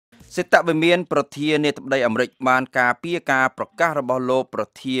សេតវិមានប្រធានាធិបតីអាមេរិកបានការពារការប្រកាសរបស់លោកប្រ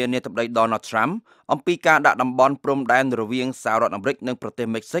ធានាធិបតី Donald Trump អំពីការដាក់តំបន់ព្រំដែនរវាងសហរដ្ឋអាមេរិកនិងប្រទេស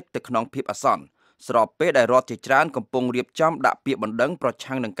មិចស៊ិកទៅក្នុងភាពអាសន្នស្របពេលដែលរដ្ឋជាច្រើនកំពុងរៀបចំដាក់ពាក្យបណ្ដឹងប្រ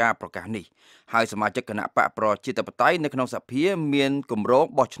ឆាំងនឹងការប្រកាសនេះហើយសមាជិកគណៈបកប្រជាធិបតេយ្យនៅក្នុងសភាមានគម្រោង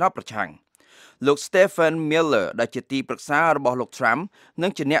បោះឆ្នោតប្រឆាំងលោក Stephen Miller ដែលជាទីប្រឹក្សារបស់លោក Trump និ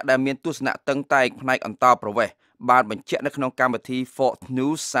ងជាអ្នកដែលមានទស្សនៈតឹងតែងផ្នែកអន្តរប្រវេសន៍បានបញ្ជាក់នៅក្នុងកម្មវិធី Fox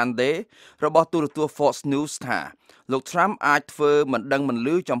News Sunday របស់ទូរទស្សន៍ Fox News ថាលោក Trump អាចធ្វើមិនដឹងមិន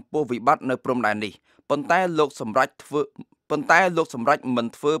ឮចំពោះវិបត្តិនៅព្រំដែននេះប៉ុន្តែលោកសម្រេចមិន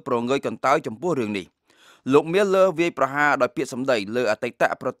ធ្វើប្រងើយកន្តើយចំពោះរឿងនេះលោក Miller វាយប្រហារដោយពាក្យសម្ដីលើអតីត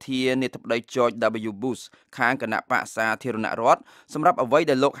ប្រធានាធិបតី George W. Bush ខាងគណៈបកសាធារណរដ្ឋសម្រាប់អ្វី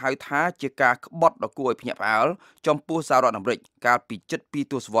ដែលលោកហៅថាជាការក្បត់ដ៏គួរឲ្យភ្ញាក់ផ្អើលចំពោះសហរដ្ឋអាមេរិកកាលពីជិត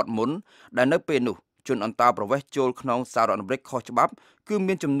2ទសវត្សរ៍មុនដែលនៅពេលនោះជនអន្តោប្រវេសន៍ចូលក្នុងសហរដ្ឋអាមេរិកខុសច្បាប់គឺ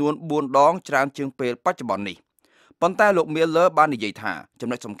មានចំនួន4ដងច្រើនជាងពេលបច្ចុប្បន្ននេះប៉ុន្តែលោក Miller បាននិយាយថាចំ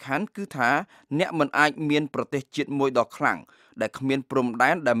ណុចសំខាន់គឺថាអ្នកមិនអាចមានប្រទេសជាតិមួយដ៏ខ្លាំងដែលគ្មានព្រំ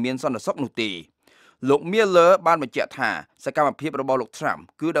ដែនដែលមានសន្តិសុខនោះទេលោក Miller បានបញ្ជាក់ថាសកម្មភាពរបស់លោក Trump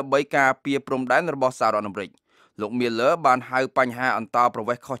គឺដើម្បីការពារព្រំដែនរបស់សហរដ្ឋអាមេរិកលោក Miller បានហៅបញ្ហាអន្តោប្រ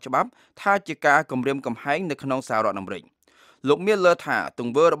វេសន៍ខុសច្បាប់ថាជាការគំរាមកំហែងនៅក្នុងសហរដ្ឋអាមេរិកលោក Miller ថាទ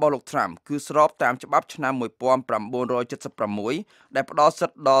ង្វើរបស់លោក Trump គឺស្របតាមច្បាប់ឆ្នាំ1976ដែលផ្ដល់សិ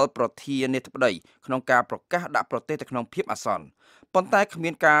ទ្ធិដល់ប្រធានាធិបតីក្នុងការប្រកាសដាក់ប្រទេសទៅក្នុងភាពអាសន្នប៉ុន្តែគ្មា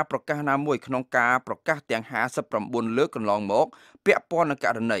នការប្រកាសណាមួយក្នុងការប្រកាសទាំង59លើកកន្លងមកពាក់ព័ន្ធនឹងក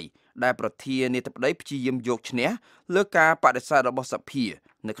រណីដែលប្រធានាធិបតីព្យាយាមយកឈ្នះលើការបដិសេធរបស់សភា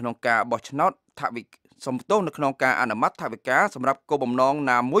នៅក្នុងការបោះឆ្នោតនៅក្នុងការអនុម័តថវិកាសម្រាប់គោលបំណង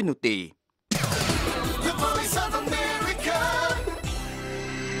ណាមួយនោះទេ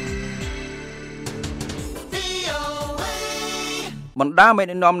បណ្ដាមេ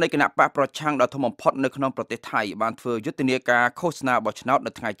ដឹកនាំនៃគណៈបកប្រឆាំងដ៏ធំបំផុតនៅក្នុងប្រទេសថៃបានធ្វើយុទ្ធនាការឃោសនាបោះឆ្នោត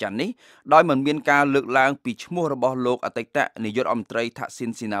នៅថ្ងៃច័ន្ទនេះដោយមិនមានការលើកឡើងពីឈ្មោះរបស់លោកអតីតនាយករដ្ឋមន្ត្រីថាក់ស៊ីន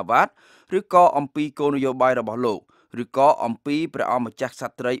ស៊ីណាវ៉ាតឬក៏អំពីគោលនយោបាយរបស់លោកឬក៏អំពីព្រះអង្គម្ចាស់ក្ស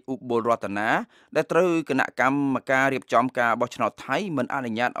ត្រីឧបលរតនាដែលត្រូវគណៈកម្មការរៀបចំការបោះឆ្នោតថៃមិនអ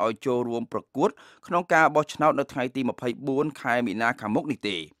នុញ្ញាតឲ្យចូលរួមប្រកួតក្នុងការបោះឆ្នោតនៅថ្ងៃទី24ខែមីនាខាងមុខនេះ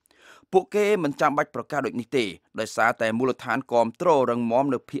ទេពួកគេមិនចាំបាច់ប្រកាសដូចនេះទេដោយសារតែមូលដ្ឋានគាំទ្ររឹងមាំ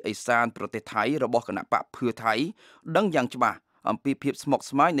នៅភាគឦសានប្រទេសថៃរបស់គណៈបកភឿថៃដឹងយ៉ាងច្បាស់អំពីភាពស្មុគ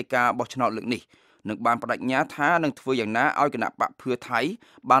ស្មាញនៃការបោះឆ្នោតលើកនេះនិងបានបដិញ្ញាថានឹងធ្វើយ៉ាងណាឲ្យគណៈបកភឿថៃ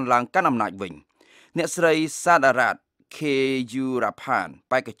បានឡើងកាន់អំណាចវិញអ្នកស្រីសាដារ៉ាតខេយូរ៉ាផាន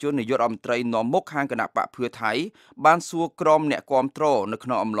បេក្ខជននាយករដ្ឋមន្ត្រីនាំមុខខាងគណៈបកភឿថៃបានសួរក្រុមអ្នកគាំទ្រនៅក្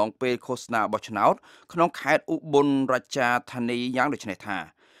នុងអំឡុងពេលឃោសនាបោះឆ្នោតក្នុងខេត្តឧបលរាជធានីយ៉ាងដូចនេះថា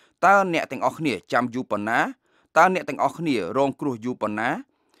តើអ្នកទាំងអស់គ្នាចាំយូរប៉ុណ្ណាតើអ្នកទាំងអស់គ្នារងគ្រោះយូរប៉ុណ្ណា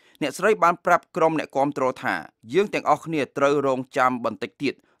អ្នកស្រីបានប្រាប់ក្រុមអ្នកគាំទ្រថាយើងទាំងអស់គ្នាត្រូវរងចាំបន្តិចទៀ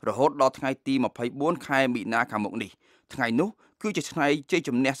តរហូតដល់ថ្ងៃទី24ខែមីនាខាងមុខនេះថ្ងៃនោះគឺជាថ្ងៃជ័យ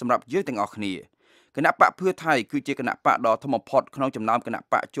ជំនះសម្រាប់យើងទាំងអស់គ្នាគណៈបកភឿថៃគឺជាគណៈបកដ៏ធំបំផុតក្នុងចំណោមគណៈ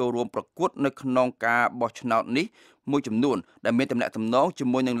បកចូលរួមប្រកួតនៅក្នុងការបោះឆ្នោតនេះមួយចំនួនដែលមានទំនាក់ទំនងជា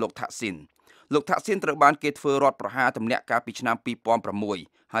មួយនឹងលោកថាក់ស៊ីនលោកថាក់ស៊ីនត្រូវបានគេធ្វើរដ្ឋប្រហារទម្លាក់កាលពីឆ្នាំ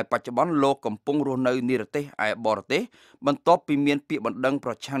2006ហើយបច្ចុប្បន្នលោកកំពុងរស់នៅនិរទេសឯបរទេសបន្ទាប់ពីមានពាក្យបណ្ដឹងប្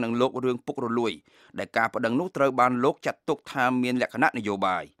រឆាំងនឹងលោករឿងពុករលួយដែលការប្តឹងនោះត្រូវបានលោកចាត់ទុកថាមានលក្ខណៈនយោ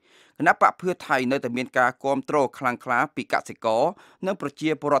បាយគណៈបកភឿថៃនៅតែមានការគាំទ្រខ្លាំងក្លាពីកសិករនិងប្រជា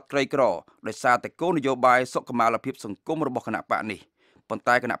ពលរដ្ឋក្រីក្រដោយសារតែគោលនយោបាយសុខុមាលភាពសង្គមរបស់គណៈបកនេះប៉ុន្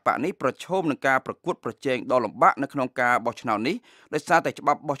តែគណៈបកនេះប្រឈមនឹងការប្រកួតប្រជែងដ៏លំបាកនៅក្នុងការបោះឆ្នោតនេះដោយសារតែច្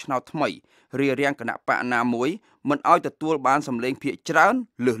បាប់បោះឆ្នោតថ្មីរារាំងគណៈបកណាមួយមិនឲ្យទទួលបានសម្លេងភាគច្រើន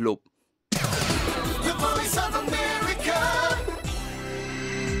លើសលប់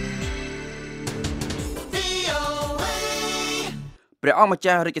ព្រះអង្គម្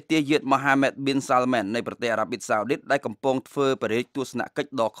ចាស់រាជទាយាទ Mohammed bin Salman នៃប្រទេសអារ៉ាប៊ីសាអូឌីតដែលកំពុងធ្វើបរិយាទស្សនកិច្ច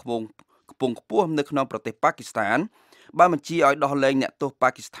ដ៏ខ្ពង់ខ្ពស់នៅក្នុងប្រទេសប៉ាគីស្ថានបានបញ្ជាឲ្យដោះលែងអ្នកទោសប៉ា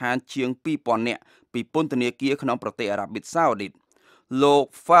គីស្ថានជាង 2000 នាក់ពីពន្ធនាគារក្នុងប្រទេសអារ៉ាប៊ីសាអូឌីតលោក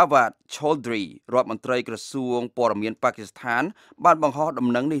Fawad Chaudhry រដ្ឋមន្ត្រីក្រសួងព័ត៌មានប៉ាគីស្ថានបានបង្ហោះដំ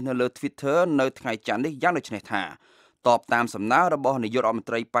ណឹងនេះនៅលើ Twitter នៅថ្ងៃច័ន្ទនេះយ៉ាងដូចនេះថាតបតាមសំណើរបស់នាយករដ្ឋមន្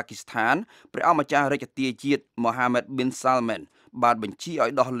ត្រីប៉ាគីស្ថានព្រះអង្គម្ចាស់រាជទាយាទ Mohammed bin Salman បានបញ្ជាឲ្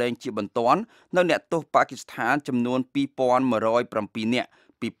យដោះលែងជាបន្ទាន់នៅអ្នកទោសប៉ាគីស្ថានចំនួន 2107 នាក់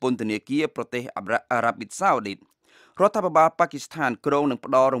ពីពន្ធនាគារប្រទេសអារ៉ាប៊ីសាអូឌីតរដ្ឋាភិបាលប៉ាគីស្ថានគ្រោងនឹង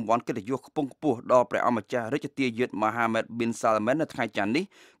ផ្ដល់រង្វាន់កិត្តិយសខ្ពង់ខ្ពស់ដល់ព្រះអង្គម្ចាស់រាជទាយាទ Mohammed bin Salman នៅថ្ងៃច័ន្ទនេះ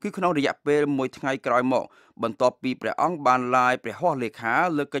គឺក្នុងរយៈពេលមួយថ្ងៃក្រោយមកបន្ទាប់ពីព្រះអង្គបានឡាយព្រះហស្ថលេខា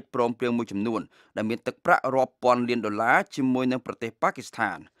លើកិច្ចព្រមព្រៀងមួយចំនួនដែលមានទឹកប្រាក់រាប់ពាន់លានដុល្លារជាមួយនឹងប្រទេសប៉ាគីស្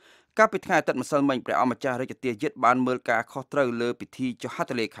ថាន កាលពីថ្ងៃអាទិត្យម្សិលមិញព្រះអង្គម្ចាស់រាជទាយិតបានមើលការខុសត្រូវលើពិធីចុះហត្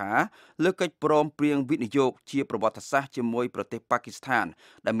ថលេខាលើកិច្ចព្រមព្រៀងវិនិយោគជាប្រវត្តិសាស្ត្រជាមួយប្រទេសប៉ាគីស្ថាន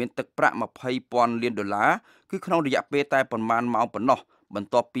ដែលមានទឹកប្រាក់$20,000 លានគឺក្នុងរយៈពេលតែប៉ុន្មានម៉ោងប៉ុណ្ណោះបន្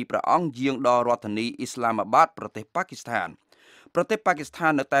ទាប់ពីព្រះអង្គយាងដល់រដ្ឋធានីអ៊ីស្លាមាបាតប្រទេសប៉ាគីស្ថានប្រទេសប៉ាគីស្ថា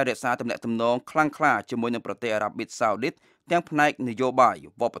ននៅតែរក្សាទំនាក់ទំនងខ្លាំងក្លាជាមួយនឹងប្រទេសអារ៉ាប៊ីសាអូឌីតទាំងផ្នែកនយោបាយ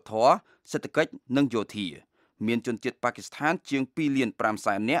វប្បធម៌សេដ្ឋកិច្ចនិងយោធាមានជនជាតិប៉ាគីស្ថានជាង2.5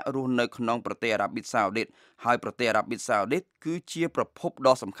 លាននាក់រស់នៅក្នុងប្រទេសអារ៉ាប៊ីសាអូឌីតហើយប្រទេសអារ៉ាប៊ីសាអូឌីតគឺជាប្រភព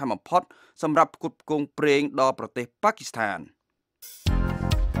ដ៏សំខាន់បំផុតសម្រាប់ផ្គត់ផ្គង់ប្រេងដល់ប្រទេសប៉ាគីស្ថាន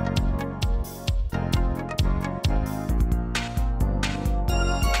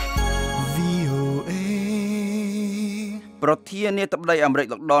ប្រធានាធិបតីអាមេរិក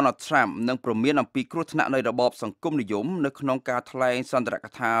លោក Donald Trump នឹងព្រមានអំពីគ្រោះថ្នាក់នៃរបបសង្គមនិយមនៅក្នុងការថ្លែងសន្ទរក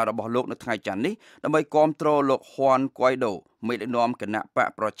ថារបស់លោកនៅថ្ងៃច័ន្ទនេះដើម្បីគាំទ្រលោក Juan Guaido មេដឹកនាំគណៈបក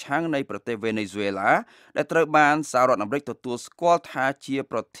ប្រឆាំងនៃប្រទេសវេណេស៊ុយអេឡាដែលត្រូវបានសហរដ្ឋអាមេរិកទទួលស្គាល់ថាជា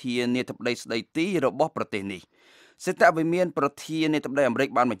ប្រធានាធិបតីស្ដីទីរបស់ប្រទេសនេះសេតវិមានប្រធានាធិបតីអាមេរិក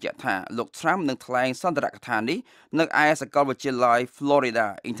បានបញ្ជាក់ថាលោក Trump នឹងថ្លែងសន្ទរកថានេះនៅឯសាកលវិទ្យាល័យ Florida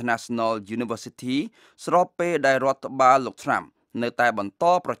International University ស្របពេលដែលរដ្ឋបាលលោក Trump នៅតែបន្ត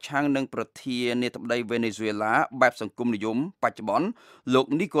ប្រឆាំងនឹងប្រធានាធិបតីវេណេស៊ុយអេឡាបែបសង្គមនិយមបច្ចុប្បន្នលោក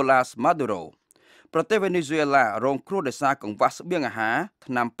Nicolas Maduro ប្រទេសវេណេស៊ុយអេឡារងគ្រោះដោយសារកង្វះស្បៀងអាហារ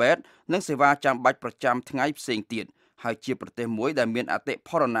ថ្នាំពេទ្យនិងសេវាចាំបាច់ប្រចាំថ្ងៃផ្សេងទៀតហើយជាប្រទេសមួយដែលមានអតិផ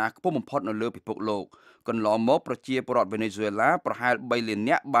រណាខ្ពស់បំផុតនៅលើពិភពលោកកន្លងមកប្រជាពលរដ្ឋវេណេស៊ុយអេឡាប្រហែល3 លាន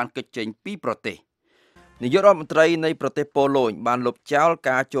នាក់បានគេចចេញពីប្រទេសនាយករដ្ឋមន្ត្រីនៃប្រទេសប៉ូឡូញបានលុបចោល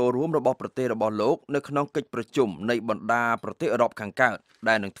ការចូលរួមរបស់ប្រទេសរបស់លោកនៅក្នុងកិច្ចប្រជុំនៃបណ្ដាប្រទេសអឺរ៉ុបខាងកើត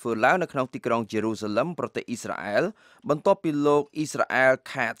ដែលនឹងធ្វើឡើងនៅក្នុងទីក្រុងយេរូសាឡឹមប្រទេសអ៊ីស្រាអែលបន្ទាប់ពីលោកអ៊ីស្រាអែល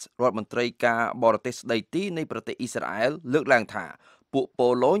Katz រដ្ឋមន្ត្រីការបរទេសស្ដីទីនៃប្រទេសអ៊ីស្រាអែលលើកឡើងថាពួកប៉ូ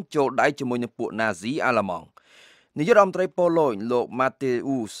ឡូញចូលដៃជាមួយនឹងពួកណាស៊ីអាល្លឺម៉ង់នាយករដ្ឋមន្ត្រីប៉ូឡូញលោក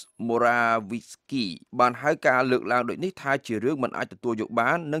Mateusz Morawiecki បានហៅការលើកឡើងដូចនេះថាជារឿងមិនអាចទទួលយក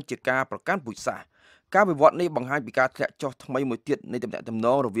បាននិងជាការប្រកាន់ពូជសាសន៍ការវិវត្តនេះបង្ហាញពីការធ្លាក់ចុះថ្មីមួយទៀតនៃទំនាក់ទំន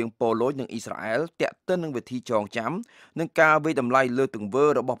ងរវាងប៉ូឡូញនិងអ៊ីស្រាអែលទាក់ទិននឹងវិធីចងចាំនិងការវិយតម្លៃលើទង្វើ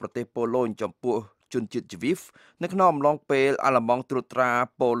របស់ប្រទេសប៉ូឡូញចំពោះជនជាតិជីវីសនៅក្នុងអំឡុងពេលអាល្លឺម៉ង់ត្រួតត្រា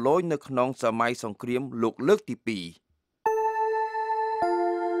ប៉ូឡូញនៅក្នុងសម័យសង្គ្រាមលោកលើកទី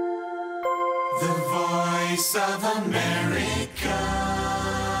2The Voice of America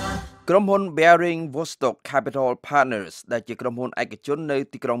ក្រុមហ៊ុន Bering Vostok Capital Partners ដែលជាក្រុមហ៊ុនឯកជននៅ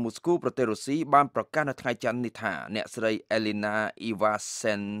ទីក្រុងមូស្គូប្រទេសរុស្ស៊ីបានប្រកាសនៅថ្ងៃច័ន្ទនេះថាអ្នកស្រី Elena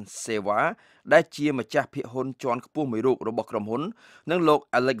Ivasentseva ដែលជាម្ចាស់ភាគហ៊ុនជាន់ខ្ពស់មួយរូបរបស់ក្រុមហ៊ុននិងលោក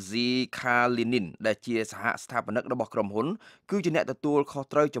Alexei Kalinin ដែលជាសហស្ថាបនិករបស់ក្រុមហ៊ុនគឺជាអ្នកទទួលខុស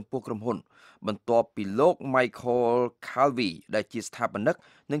ត្រូវចំពោះក្រុមហ៊ុនបន្ទាប់ពីលោក Michael Calvi ដែលជាស្ថាបនិក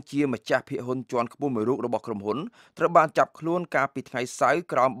និងជាម្ចាស់ភាគហ៊ុនជាន់ខ្ពស់មួយរូបរបស់ក្រុមហ៊ុនត្រូវបានចាប់ខ្លួនកាលពីថ្ងៃសៅរ៍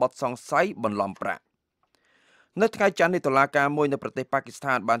ក្រោមបទសង្ស័យបន្លំប្រាក់នៅថ្ងៃច័ន្ទនេះតុលាការមួយនៅប្រទេសប៉ាគីស្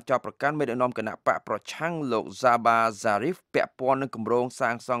ថានបានចោទប្រកាន់មេដឹកនាំគណៈបកប្រឆាំងលោក Sabah Zarif ពាក់ព័ន្ធនឹងគម្រោងសា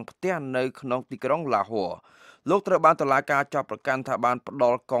ងសង់ផ្ទះនៅក្នុងទីក្រុងឡាហ័រលោកត្រូវបានតុលាការចោទប្រកាន់ថាបានផ្ដ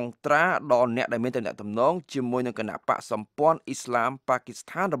ល់កងត្រាដល់អ្នកដែលមានទំនាក់ទំនងជាមួយនឹងគណៈបកសម្ព័ន្ធអ៊ីស្លាមប៉ាគីស្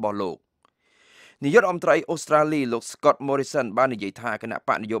ថានរបស់លោកនាយករដ្ឋមន្ត្រីអូស្ត្រាលីលោក Scott Morrison បាននិយាយថាគណៈប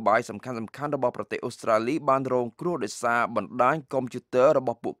កនយោបាយសំខាន់ៗរបស់ប្រទេសអូស្ត្រាលីបានរងគ្រោះដោយសារបណ្ដាញកុំព្យូទ័ររប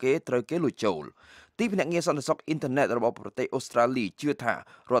ស់ពួកគេត្រូវគេលួចចូលទីភ្នាក់ងារសន្តិសុខអ៊ីនធឺណិតរបស់ប្រទេសអូស្ត្រាលីជឿថា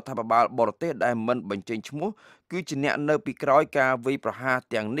រដ្ឋាភិបាលបរទេសដែលមិនបញ្ចេញឈ្មោះគឺជាអ្នកនៅពីក្រោយការវាយប្រហារ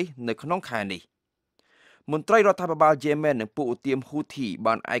ទាំងនេះនៅក្នុងខែនេះមន្ត្រីរដ្ឋាភិបាលយេម៉ែននិងពួកឧទាមហ៊ូធី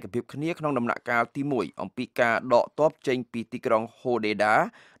បានឯកភាពគ្នាក្នុងដំណាក់កាលទី1អំពីការដកទ័ពចេញពីទីក្រុងហូដេដា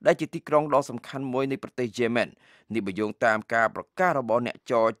ដែលជាទីក្រុងដ៏សំខាន់មួយនៃប្រទេសយេម៉ែននេះបញ្យងតាមការប្រកាសរបស់អ្នក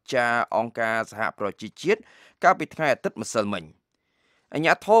ចរចាអង្គការសហប្រជាជាតិកាលពីថ្ងៃអាទិត្យម្សិលមិញអាជ្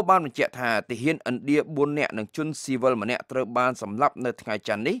ញាធរបានបញ្ជាក់ថាទាហានឥណ្ឌា4នាក់និងជនស៊ីវិលម្នាក់ត្រូវបានសម្លាប់នៅថ្ងៃ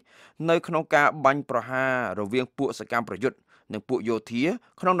ច័ន្ទនេះនៅក្នុងការបាញ់ប្រហាររវាងពួកសកម្មប្រយុទ្ធនិងពួកយោធា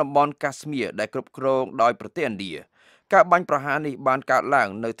ក្នុងតំបន់កាស្មៀរដែលគ្រប់គ្រងដោយប្រទេសឥណ្ឌាការបាញ់ប្រហារនេះបានកើតឡើង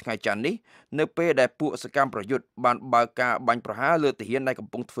នៅថ្ងៃច័ន្ទនេះនៅពេលដែលពួកសកម្មប្រយុទ្ធបានបើកការបាញ់ប្រហារលើទាហានដែលកំ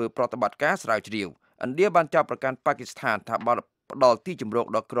ពុងធ្វើប្រតិបត្តិការស្រាវជ្រាវឥណ្ឌាបានចាប់ប្រកាន់ប៉ាគីស្ថានថាបានផ្ដល់ទីជម្រក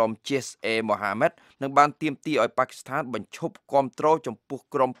ដល់ក្រុម Jaish-e Mohammed និងបានទាមទារឲ្យប៉ាគីស្ថានបញ្ឈប់គាំទ្រចំពោះ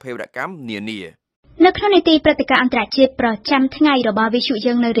ក្រុមភេរវកម្មនានានៅក្នុងនីតិព្រឹត្តិការណ៍អន្តរជាតិប្រចាំថ្ងៃរបស់វិទ្យុ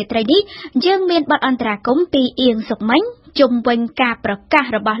យើងនៅរាត្រីនេះយើងមានបទអន្តរាគមន៍ពីអៀងសុកមិញ ជុំវិញការប្រកាស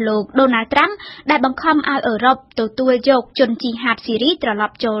របស់លោកដូណាល់ត្រាំដែលបង្ខំឲ្យអឺរ៉ុបទទួលយកជនជីហាតស៊ីរីត្រឡ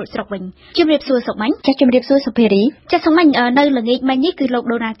ប់ចូលស្រុកវិញជំរាបសួរសុកមិញចាជំរាបសួរសុភេរីចាសុកមិញនៅល្ងាចមិញនេះគឺលោក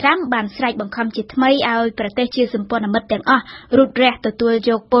ដូណាល់ត្រាំបានស្រែកបង្ខំជាថ្មីឲ្យប្រទេសជាសម្ព័ន្ធមិត្តទាំងអស់រូតរះទទួល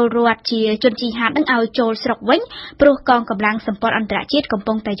យកពលរដ្ឋជាជនជីហាតនឹងឲ្យចូលស្រុកវិញព្រោះកងកម្លាំងសម្ព័ន្ធអន្តរជាតិកំ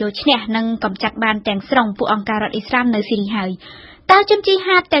ពុងតែយកឈ្នះនិងកម្ចាត់បានទាំងស្រុងពួកអង្គការរដ្ឋអ៊ីស្លាមនៅស៊ីរីហើយតើជនជី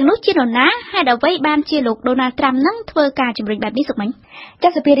ហាតទាំងនោះជានរណាហេតុអ្វីបានជាលោកដូណាល់ត្រាំនឹងធ្វើការជំរុញបែបនេះសុកមិញចា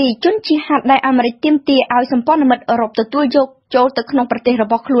សុភេរីជនជីហាតដែលអាមេរិកទាមទារឲ្យសម្ព័ន្ធមិត្តអឺរ៉ុបទទួលយកចូលទៅក្នុងប្រទេសរ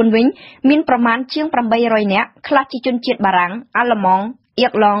បស់ខ្លួនវិញមានប្រមាណជាង800នាក់ខ្លះជាជនជាតិបារាំងអាល្លឺម៉ង់អៀ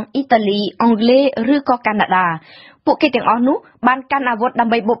រឡង់អ៊ីតាលីអង់គ្លេសឬក៏កាណាដាពួកគេទាំងអស់នោះបានកាន់អាវុធដើ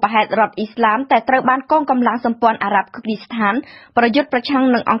ម្បីបុព្វហេតុរដ្ឋអ៊ីស្លាមតែត្រូវបានកងកម្លាំងសម្ព័ន្ធអារ៉ាប់គូឌីស្ថានប្រយុទ្ធប្រឆាំង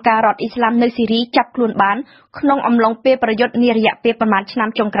នឹងអង្គការរដ្ឋអ៊ីស្លាមនៅស៊ីរីចាប់ខ្លួនបានក្នុងអំឡុងពេលប្រយុទ្ធនារយៈពេលប្រមាណឆ្នាំ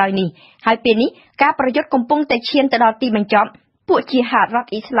ចុងក្រោយនេះហើយពេលនេះការប្រយុទ្ធកំពុងតែឈានទៅដល់ទីបញ្ចប់ពួកជាហាតរដ្ឋ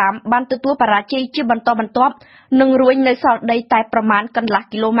អ៊ីស្លាមបានទទួលបរាជ័យជាបន្តបន្ទាប់និងរួញនៅសល់ដីតែប្រមាណកន្លះ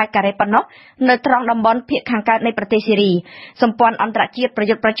គីឡូម៉ែត្រការ៉េប៉ុណ្ណោះនៅត្រង់តំបន់ភាគខាងកើតនៃប្រទេសស៊ីរីសម្ព័ន្ធអន្តរជាតិប្រ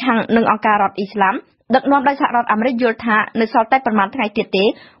យុទ្ធប្រឆាំងនឹងអង្គការរដ្ឋអ៊ីស្លាមដឹកនាំដោយសហរដ្ឋអាមេរិកយល់ថានៅសល់តែប្រមាណថ្ងៃទៀតទេ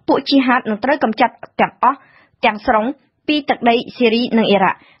ពួកជីហាតនឹងត្រូវកម្ចាត់ទាំងអស់ទាំងស្រុងពីទឹកដីស៊ីរីនិងអ៊ី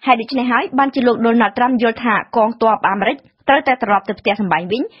រ៉ាក់ហើយដូច្នេះហើយបានជាលោកដូណាល់ត្រាំយល់ថាកងទ័ពអាមេរិកត្រូវតែត្រឡប់ទៅផ្ទះសម្បែង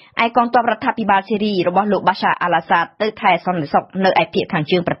វិញឯកងទ័ពរដ្ឋាភិបាលស៊ីរីរបស់លោកបាសាអាល់អាសាដទៅថែសន្តិសុខនៅឯភាគខាង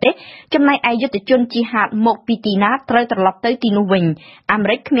ជើងប្រទេសចំណែកឯយុទ្ធជនជីហាតមកពីទីណាត្រូវត្រឡប់ទៅទីនោះវិញអាមេ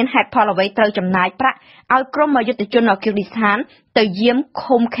រិកគ្មានហេតុផលអ្វីត្រូវចំណាយប្រាក់ឲ្យក្រុមយុទ្ធជនគូឌីស្ថានទៅយាម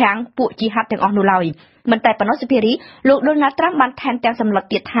ឃុំឃាំងពួកជីហាតទាំងអស់នោះឡើយមិនតែប៉ុណ្ណោះសុភេរីលោកដូណាល់ត្រាំបានថែមទាំងសម្លឹង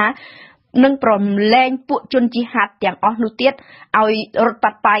ទៀតថានឹងប្រលែងពួកជនជីហាតទាំងអស់នោះទៀតឲ្យរត់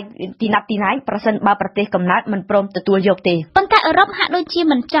ប៉ាត់ប៉ាយទីណាត់ទីណៃប្រសិនបើប្រទេសកំណើតមិនព្រមទទួលយកទេប៉ុន្តែអឺរ៉ុបហាក់ដូចជា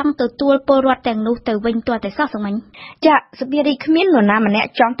មិនចង់ទទួលពលរដ្ឋទាំងនោះទៅវិញទាល់តែសោះសឹងមិញចាសុភីរីគ្មាននរណាម្នាក់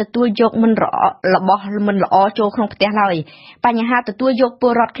ចង់ទទួលយកមិនរបស់មិនល្អចូលក្នុងផ្ទះឡើយបញ្ហាទទួលយកព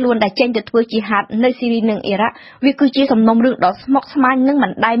លរដ្ឋខ្លួនដែលចេញទៅធ្វើជីហាតនៅស៊ីរីនិងអ៊ីរ៉ាក់វាគឺជាសំណុំរឿងដ៏ស្មុគស្មាញនិងមិ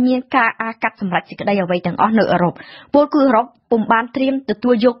នដែលមានការអាកាត់សម្រេចសេចក្តីអ្វីទាំងអស់នៅអឺរ៉ុបពលគឺអឺរ៉ុបពុំបានត្រៀមទទួ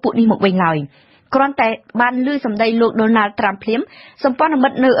លយកពួកនេះមកវិញឡើយគ្រាន់តែបានឮសម្ដីលោកដូណាល់ត្រាំភ្លាមសម្ព័ន្ធមិ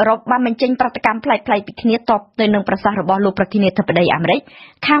ត្តនៅអឺរ៉ុបបានបញ្ចេញប្រតិកម្មប្លែកៗពីគ្នាតបទៅនឹងប្រសាសន៍របស់លោកប្រធានាធិបតីអាមេរិក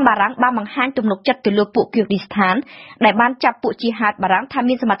ខាងបារាំងបានបង្ហាញទំនុកចិត្តទៅលើពួកគូឌីស្ថានដែលបានចាប់ពួកជីហាតបារាំងថា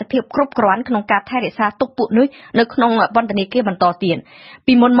មានសមត្ថភាពគ្រប់គ្រាន់ក្នុងការថែរក្សាទុកពួកនោះនៅក្នុងពន្ធនាគារបន្តទៀត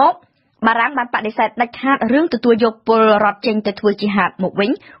ពីមុនមកបារាំងបានបដិសេធដាច់ខាតរឿងទទួលយកពលរដ្ឋចេញទៅធ្វើជីហាតមកវិញ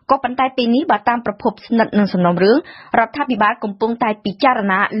ក៏ប៉ុន្តែពេលនេះបើតាមប្រភពស្និទ្ធនឹងសំណុំរឿងរដ្ឋាភិបាលកំពុងតែពិចារ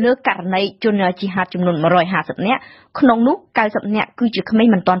ណាលើករណីជនជីហាតចំនួន150នាក់ក្នុងនោះ90នាក់គឺជាក្មេង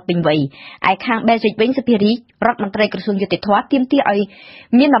មិនទាន់ពេញវ័យឯខាងបែលហ្សិកវិញសុភារីរដ្ឋមន្ត្រីក្រសួងយុតិធម៌ទាមទារឲ្យ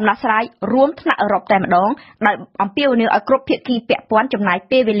មានដំណោះស្រាយរួមថ្នាក់អឺរ៉ុបតែម្ដងដោយអំពាវនាវឲ្យគ្រប់ភាគីពាក់ព័ន្ធចំណាយ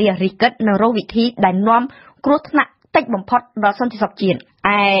ពេលវេលារិះគិតនិងរកវិធីដែលនាំគ្រោះថ្នាក់តិចបំផុតដល់សន្តិសុខជាតិឯ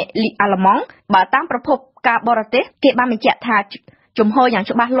អាល្លឺម៉ង់បើតាមប្រភពការបរទេសគេបានបញ្ជាក់ថាជំហរយ៉ាង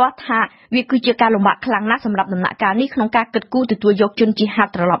ច្បាស់លាស់ថាវាគឺជាការលំបាកខ្លាំងណាស់សម្រាប់ដំណាក់កាលនេះក្នុងការគិតគូរទទួលយកជនជីហាត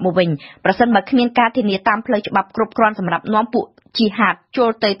ត្រឡប់មកវិញប្រសិនបើគ្មានការធានាតាមផ្លូវច្បាប់គ្រប់គ្រាន់សម្រាប់នាំពួកជីហាតចូល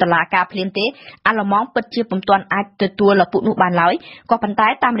ទៅតុលាការភ្លាមទេអាល្លឺម៉ង់ពិតជាពុំទាន់អាចទទួលពួកនោះបានឡើយក៏ប៉ុន្តែ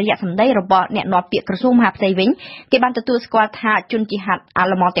តាមរយៈសម្ដីរបស់អ្នកនាំពាក្យក្រសួងមហាផ្ទៃវិញគេបានទទួលស្គាល់ថាជនជីហាតអា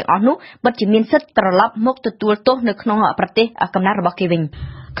ល្លឺម៉ង់ទាំងអស់នោះពិតជាមានសិទ្ធិត្រឡប់មកទទួលទោសនៅក្នុងប្រទេសកំណើតរបស់គេវិញ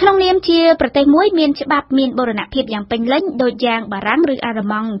ក្នុងនាមជាប្រទេសមួយមានច្បាប់មានបូរណភាពយ៉ាងពេញលេញដូចយ៉ាងបារាំងឬអាល្លឺ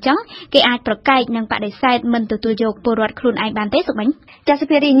ម៉ង់អញ្ចឹងគេអាចប្រកែកនិងបដិសេធមិនទទួលយកពលរដ្ឋខ្លួនឯងបានទេសុមិញចាស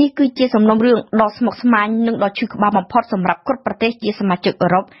ភារីនេះគឺជាសំណុំរឿងដ៏ស្មុគស្មាញនិងដ៏ឈឺក្បាលបំផុតសម្រាប់គ្រប់ប្រទេសជាសមាជិកអឺ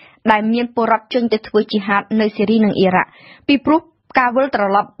រ៉ុបដែលមានពលរដ្ឋចេញទៅធ្វើជីហាតនៅស៊ីរីនិងអ៊ីរ៉ាក់ពីព្រោះការវិលត្រ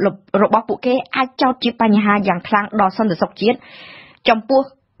ឡប់របស់ពួកគេអាចចោទជាបញ្ហាយ៉ាងខ្លាំងដល់សន្តិសុខជាតិចំពោះ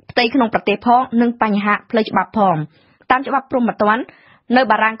ផ្ទៃក្នុងប្រទេសផងនិងបញ្ហាផ្លូវច្បាប់ផងតាមច្បាប់ព្រហ្មទណ្ឌនៅ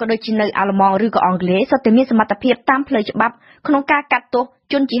បារាំងក៏ដូចជានៅអាល្លឺម៉ង់ឬក៏អង់គ្លេសសុទ្ធតែមានសមត្ថភាពតាមផ្លូវច្បាប់ក្នុងការកាត់ទោស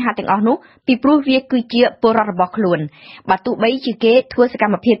ជនជីហាតទាំងអស់នោះពីព្រោះវាគឺជាពលរដ្ឋរបស់ខ្លួនបើទោះបីជាគេធ្វើសក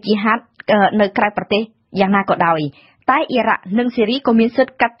ម្មភាពជីហាតនៅក្រៅប្រទេសយ៉ាងណាក៏ដោយតែអ៊ីរ៉ាក់និងស៊ីរីក៏មានសិទ្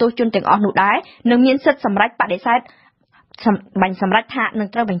ធិកាត់ទោសជនទាំងអស់នោះដែរនិងមានសិទ្ធិសម្រេចបដិសេធសម្រេចថានឹង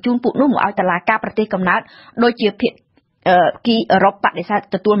ត្រូវបញ្ជូនពួកនោះមកឲ្យតុលាការប្រទេសកំណើតដូចជាភាគីអឺរ៉ុបបដិសេធ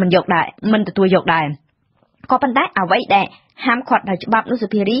ទទួលមិនទទួលយកដែរក៏ប៉ុន្តែអ្វីដែលហាមឃាត់ដោយច្បាប់នោះសុ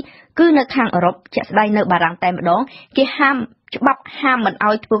ភារីគឺនៅខាងអឺរ៉ុបជាក់ស្ដែងនៅបារាំងតែម្ដងគេច្បាប់ហាមមិន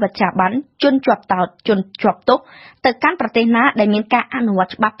ឲ្យធ្វើវចប័ណ្ណជនជាប់ទោសទៅកាន់ប្រទេសណាដែលមានការអនុវត្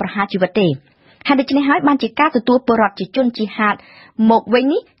តច្បាប់ប្រហារជីវិតទេ ហើយដូច្នេះហើយបានជាការទទួលពលរដ្ឋជាជនជីហាតមកវិញ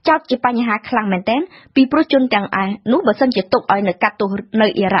នេះចោទជាបញ្ហាខ្លាំងមែនទែនពីព្រោះជនទាំងឯនោះបើសិនជាទុកឲ្យនៅកាត់ទោសនៅ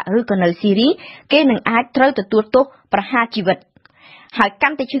អ៊ីរ៉ាក់ឬក៏នៅស៊ីរីគេនឹងអាចត្រូវទទួលទោសប្រហារជីវិតហើយកា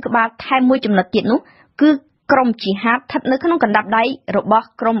ន់តែឈឺក្បាលថែមមួយចំណុចទៀតនោះគឺក្រុមជីហាតស្ថិតនៅក្នុងកណ្ដាប់ដៃរបស់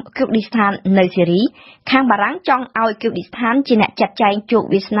ក្រុមគូឌីស្ថាននៅស៊ីរីខាងបារាំងចង់ឲ្យគូឌីស្ថានជាអ្នកចាត់ចែងជោគ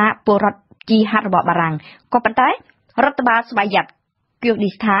វាសនាពលរដ្ឋជីហាតរបស់បារាំងក៏ប៉ុន្តែរដ្ឋបាលស្វ័យយ័តគូឌី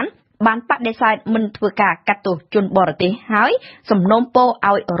ស្ថានបានបដិសេធមិនធ្វើការកាត់ទោសជនបរទេសហើយសំណូមពរឲ្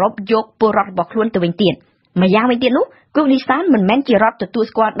យអឺរ៉ុបយកពលរដ្ឋរបស់ខ្លួនទៅវិញទៀតម្យ៉ាងវិញទៀតនោះគូឌីស្ថានមិនមែនជារដ្ឋទទួល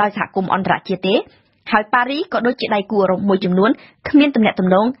ស្គាល់ដោយសហគមន៍អន្តរជាតិទេហើយប៉ារីក៏ដូចជាដៃគូអឺរ៉ុបមួយចំនួនគ្មានទំនាក់ទំ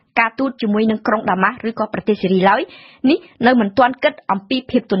នងការទូតជាមួយនឹងក្រុងដាម៉ាស់ឬក៏ប្រទេសសេរីឡើយនេះនៅមិនទាន់គិតអំពី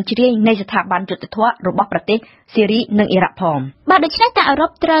ភាពទន់ជ្រាយនៃស្ថាប័នយុត្តិធម៌របស់ប្រទេសសេរីនិងអ៊ីរ៉ាក់ផងបាទដូច្នេះតើអឺរ៉ុ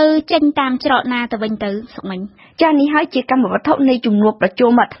បត្រូវចេញតាមច្រកណាទៅវិញទៅសុកមិញចា៎នេះហើយជាកម្មវត្ថុនៃជំនួបប្រ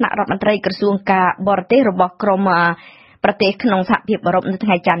ជុំថ្នាក់រដ្ឋមន្ត្រីក្រសួងការបរទេសរបស់ក្រមប្រទេសក្នុងសហភាពអឺរ៉ុបនៅថ្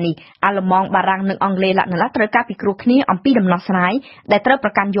ងៃច័ន្ទនេះអាល្លឺម៉ង់បារាំងនិងអង់គ្លេសលក្ខណៈត្រូវការពិគ្រោះគ្នាអំពីដំណោះស្រាយដែលត្រូវប្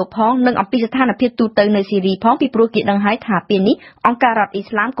រកាន់យកផងនិងអំពីស្ថានភាពទូទៅនៅស៊ីរីផងពីព្រោះគេដឹងហើយថាពេលនេះអង្គការរដ្ឋអ៊ី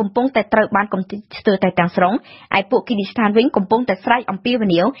ស្លាមកំពុងតែត្រូវបានកំទេចស្ទើរតែទាំងស្រុងឯពួកគូឌីស្ថានវិញកំពុងតែស្រែកអំពាវ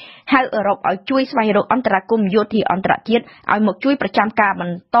នាវហៅអឺរ៉ុបឲ្យជួយស្វែងរកអន្តរាគមន៍យោធាអន្តរជាតិឲ្យមកជួយប្រចាំការប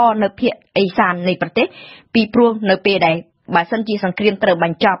ន្តនៅភាគឦសាននៃប្រទេសពីព្រោះនៅពេលដែលបើសិនជាសង្គ្រាមត្រូវប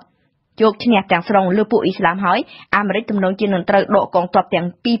ញ្ចប់យកឈ្នះទាំងស្រុងលើពួកអ៊ីស្លាមហើយអាមេរិកទំនងជានឹងត្រូវដកកងទ័ពទាំង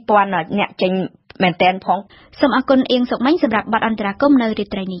 2000 អ្នកចេញមែនតែនផងសូមអរគុណអៀងសុកមិញសម្រាប់បទអន្តរាគមន៍នៅរា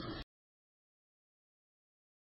ត្រីនេះ